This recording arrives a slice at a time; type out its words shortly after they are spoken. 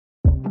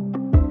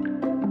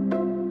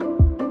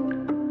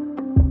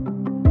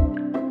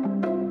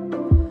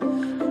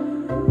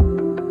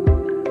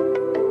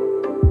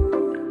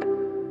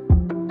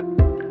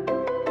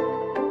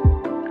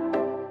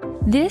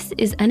This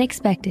is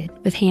Unexpected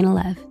with Hannah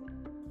Love.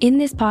 In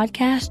this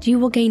podcast, you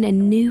will gain a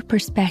new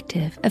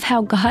perspective of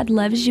how God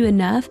loves you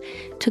enough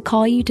to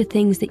call you to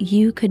things that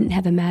you couldn't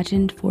have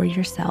imagined for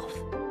yourself.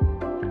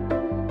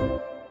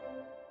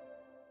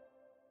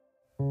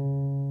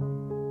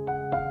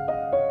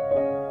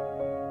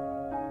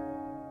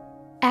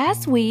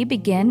 As we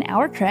begin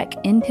our trek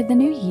into the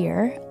new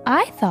year,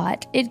 I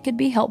thought it could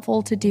be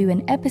helpful to do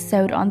an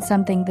episode on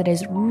something that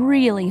is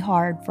really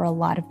hard for a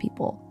lot of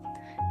people: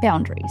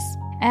 boundaries.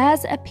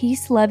 As a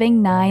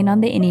peace-loving 9 on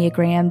the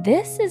enneagram,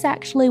 this is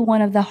actually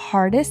one of the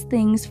hardest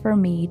things for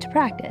me to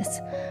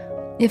practice.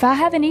 If I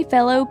have any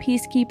fellow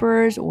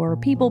peacekeepers or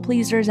people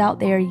pleasers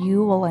out there,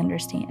 you will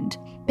understand.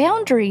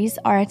 Boundaries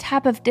are a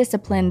type of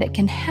discipline that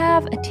can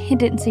have a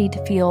tendency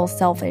to feel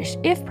selfish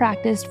if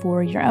practiced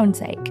for your own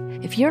sake.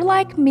 If you're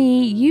like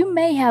me, you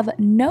may have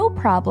no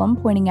problem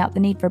pointing out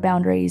the need for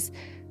boundaries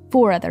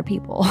for other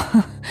people,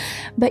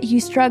 but you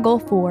struggle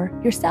for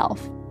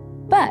yourself.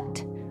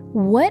 But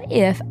what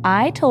if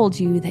I told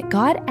you that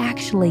God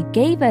actually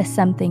gave us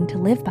something to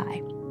live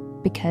by?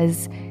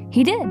 Because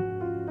He did.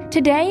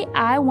 Today,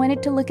 I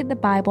wanted to look at the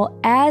Bible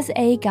as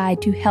a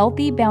guide to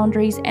healthy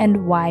boundaries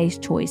and wise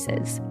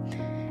choices.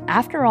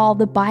 After all,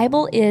 the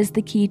Bible is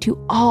the key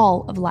to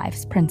all of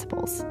life's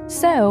principles.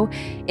 So,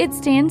 it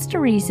stands to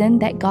reason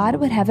that God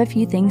would have a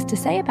few things to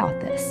say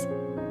about this.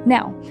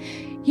 Now,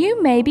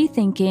 you may be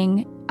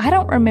thinking, I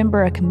don't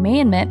remember a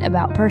commandment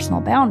about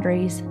personal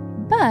boundaries,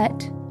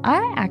 but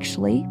I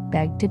actually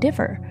beg to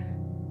differ.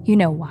 You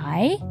know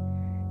why?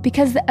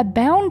 Because a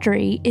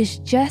boundary is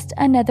just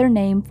another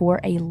name for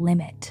a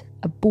limit,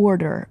 a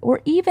border,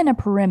 or even a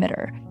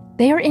perimeter.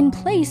 They are in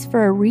place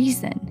for a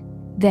reason.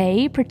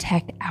 They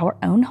protect our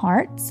own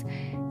hearts,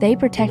 they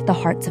protect the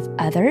hearts of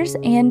others,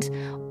 and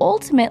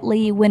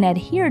ultimately, when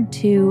adhered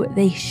to,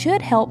 they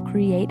should help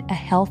create a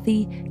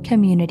healthy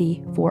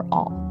community for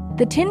all.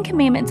 The 10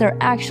 Commandments are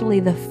actually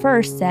the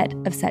first set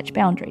of such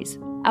boundaries.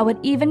 I would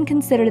even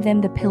consider them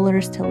the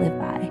pillars to live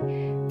by.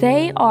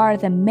 They are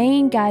the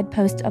main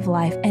guidepost of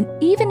life, and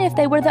even if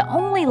they were the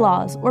only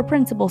laws or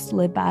principles to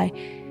live by,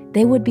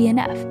 they would be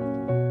enough.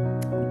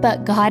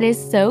 But God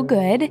is so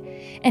good,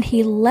 and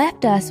He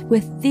left us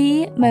with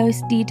the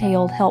most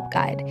detailed help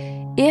guide,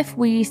 if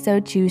we so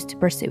choose to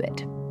pursue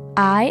it.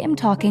 I am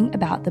talking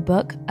about the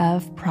book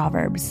of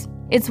Proverbs.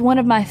 It's one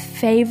of my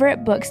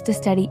favorite books to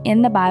study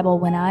in the Bible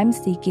when I'm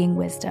seeking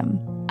wisdom.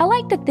 I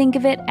like to think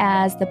of it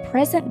as the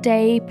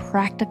present-day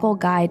practical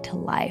guide to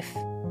life.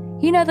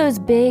 You know those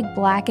big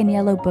black and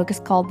yellow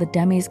books called The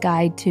Dummies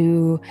Guide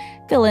to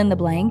fill in the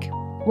blank?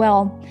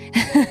 Well,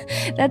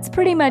 that's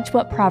pretty much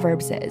what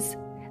Proverbs is.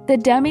 The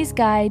Dummies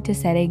Guide to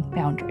setting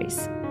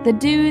boundaries. The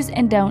do's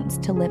and don'ts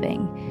to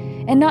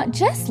living. And not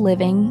just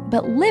living,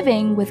 but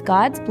living with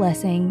God's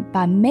blessing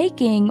by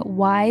making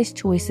wise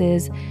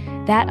choices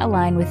that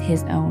align with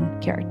His own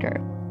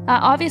character. I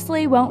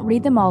obviously won't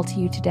read them all to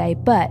you today,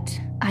 but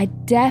I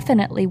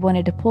definitely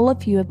wanted to pull a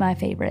few of my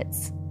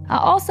favorites. I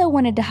also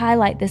wanted to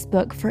highlight this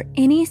book for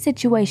any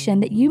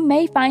situation that you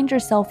may find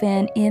yourself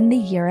in the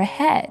year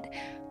ahead.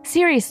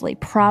 Seriously,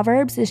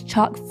 Proverbs is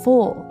chock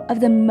full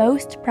of the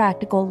most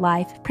practical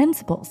life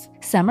principles.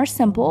 Some are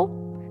simple,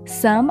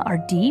 some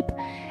are deep,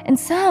 and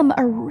some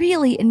are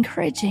really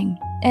encouraging.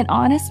 And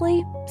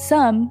honestly,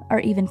 some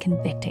are even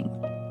convicting.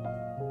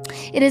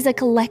 It is a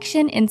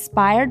collection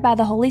inspired by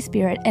the Holy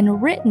Spirit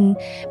and written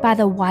by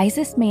the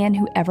wisest man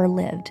who ever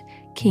lived,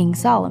 King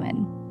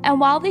Solomon. And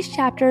while these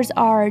chapters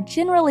are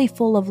generally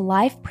full of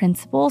life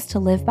principles to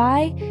live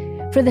by,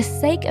 for the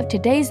sake of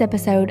today's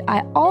episode,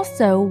 I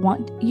also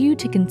want you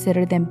to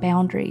consider them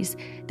boundaries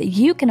that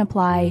you can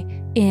apply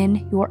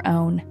in your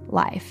own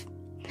life.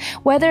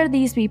 Whether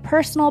these be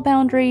personal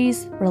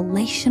boundaries,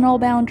 relational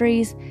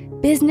boundaries,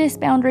 business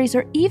boundaries,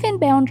 or even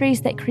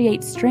boundaries that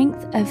create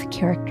strength of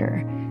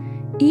character,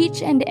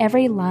 each and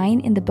every line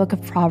in the book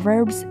of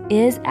Proverbs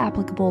is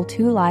applicable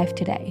to life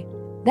today.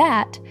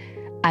 That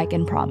I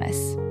can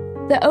promise.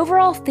 The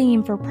overall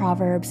theme for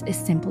Proverbs is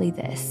simply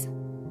this: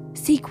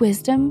 seek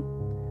wisdom,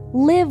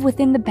 live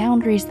within the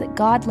boundaries that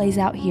God lays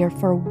out here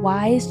for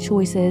wise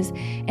choices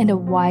and a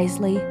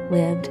wisely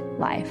lived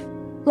life.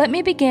 Let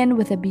me begin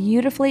with a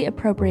beautifully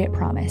appropriate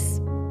promise.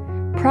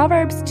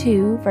 Proverbs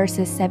 2,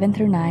 verses 7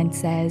 through 9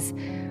 says,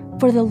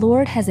 "For the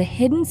Lord has a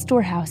hidden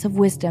storehouse of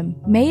wisdom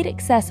made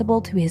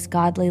accessible to His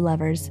godly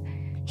lovers.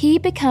 He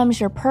becomes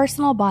your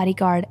personal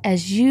bodyguard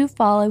as you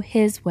follow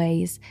His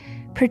ways,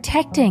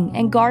 protecting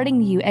and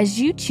guarding you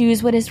as you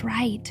choose what is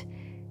right.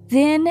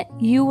 Then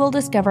you will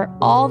discover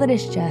all that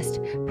is just,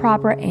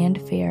 proper, and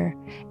fair,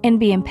 and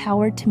be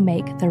empowered to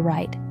make the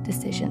right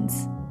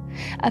decisions."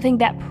 I think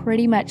that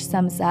pretty much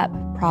sums up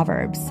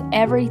Proverbs.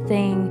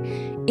 Everything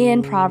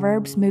in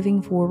Proverbs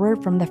moving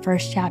forward from the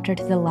first chapter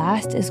to the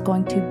last is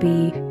going to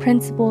be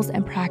principles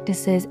and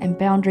practices and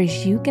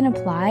boundaries you can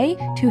apply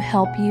to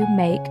help you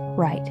make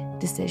right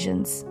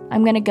decisions.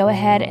 I'm going to go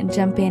ahead and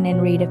jump in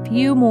and read a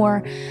few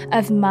more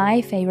of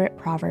my favorite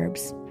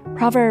Proverbs.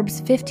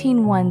 Proverbs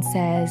 15:1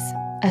 says,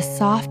 "A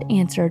soft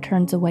answer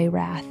turns away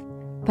wrath,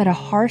 but a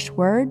harsh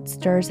word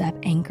stirs up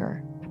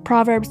anger."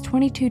 Proverbs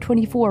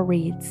 22:24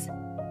 reads,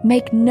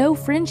 "Make no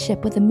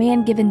friendship with a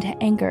man given to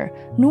anger,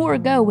 nor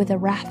go with a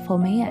wrathful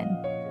man."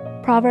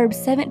 Proverbs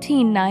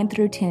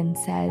 17:9-10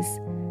 says,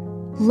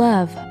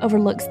 "Love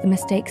overlooks the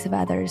mistakes of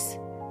others,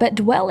 but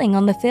dwelling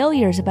on the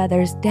failures of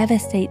others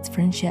devastates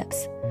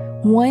friendships.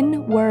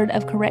 One word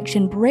of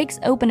correction breaks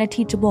open a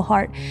teachable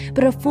heart,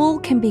 but a fool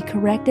can be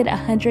corrected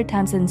 100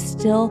 times and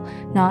still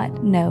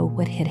not know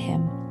what hit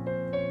him."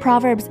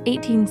 Proverbs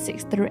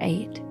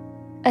 18:6-8.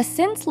 "A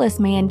senseless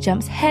man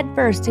jumps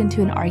headfirst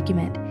into an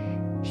argument.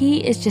 He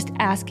is just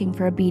asking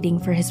for a beating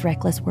for his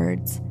reckless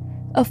words.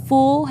 A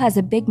fool has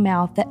a big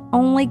mouth that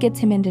only gets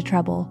him into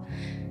trouble,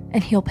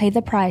 and he'll pay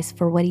the price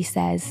for what he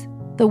says.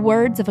 The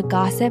words of a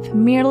gossip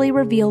merely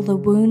reveal the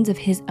wounds of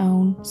his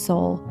own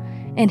soul,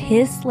 and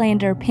his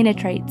slander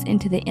penetrates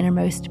into the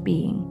innermost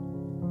being."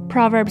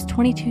 Proverbs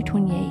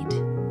 22:28.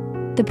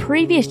 "The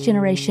previous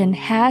generation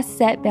has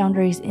set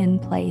boundaries in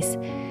place.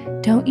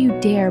 Don't you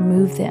dare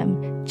move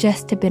them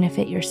just to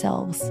benefit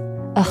yourselves."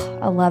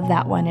 I love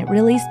that one. It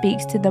really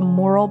speaks to the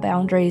moral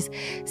boundaries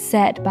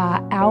set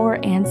by our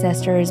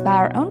ancestors, by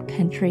our own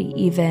country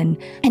even.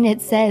 And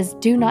it says,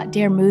 do not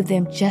dare move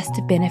them just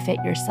to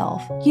benefit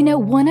yourself. You know,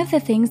 one of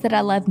the things that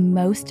I love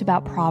most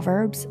about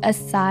Proverbs,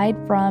 aside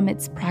from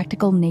its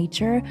practical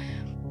nature,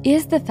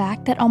 is the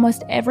fact that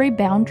almost every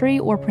boundary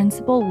or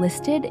principle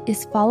listed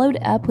is followed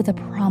up with a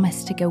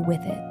promise to go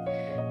with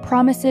it.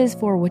 Promises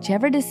for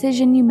whichever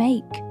decision you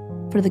make,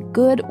 for the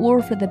good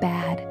or for the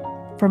bad.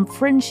 From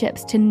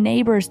friendships to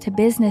neighbors to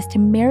business to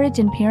marriage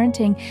and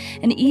parenting,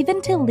 and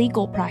even to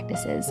legal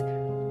practices.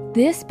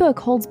 This book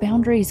holds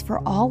boundaries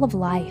for all of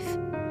life.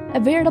 A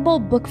veritable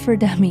book for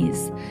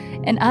dummies.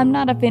 And I'm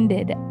not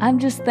offended. I'm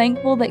just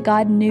thankful that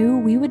God knew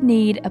we would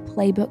need a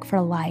playbook for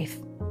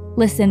life.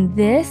 Listen,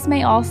 this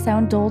may all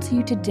sound dull to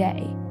you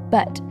today,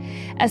 but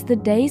as the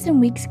days and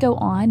weeks go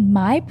on,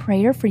 my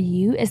prayer for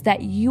you is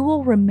that you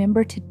will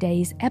remember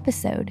today's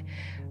episode.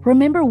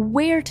 Remember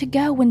where to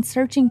go when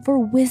searching for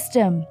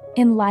wisdom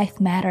in life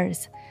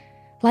matters.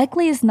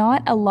 Likely as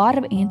not, a lot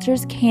of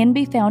answers can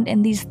be found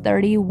in these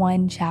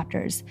 31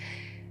 chapters.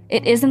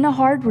 It isn't a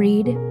hard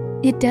read.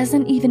 It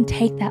doesn't even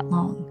take that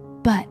long.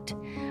 But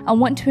I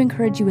want to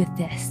encourage you with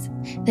this.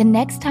 The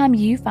next time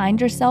you find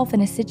yourself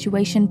in a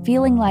situation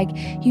feeling like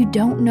you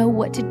don't know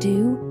what to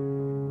do,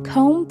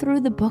 comb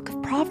through the book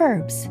of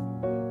Proverbs.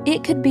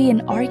 It could be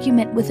an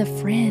argument with a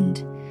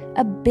friend,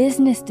 a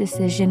business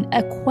decision,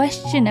 a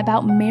question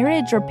about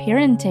marriage or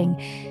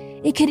parenting.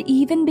 It could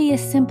even be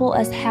as simple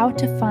as how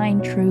to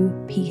find true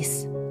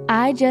peace.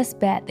 I just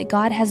bet that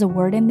God has a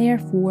word in there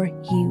for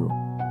you,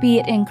 be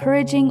it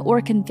encouraging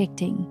or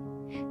convicting.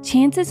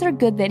 Chances are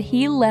good that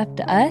He left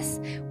us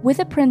with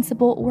a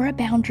principle or a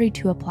boundary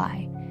to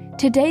apply.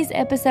 Today's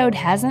episode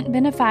hasn't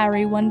been a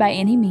fiery one by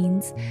any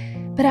means,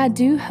 but I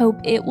do hope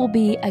it will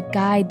be a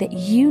guide that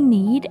you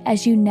need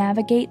as you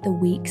navigate the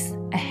weeks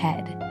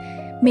ahead.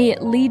 May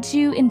it lead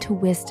you into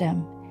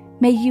wisdom.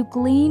 May you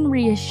glean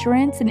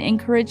reassurance and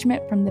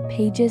encouragement from the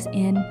pages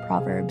in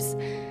Proverbs,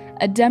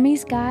 a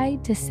dummy's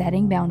guide to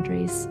setting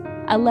boundaries.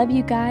 I love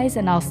you guys,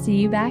 and I'll see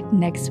you back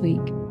next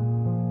week.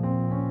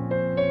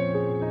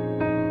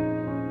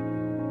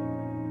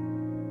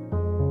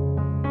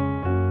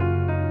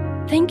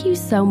 Thank you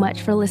so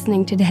much for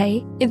listening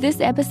today. If this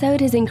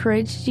episode has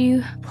encouraged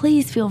you,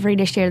 please feel free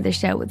to share the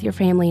show with your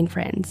family and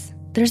friends.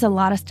 There's a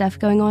lot of stuff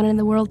going on in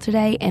the world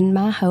today, and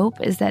my hope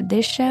is that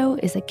this show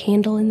is a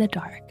candle in the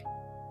dark.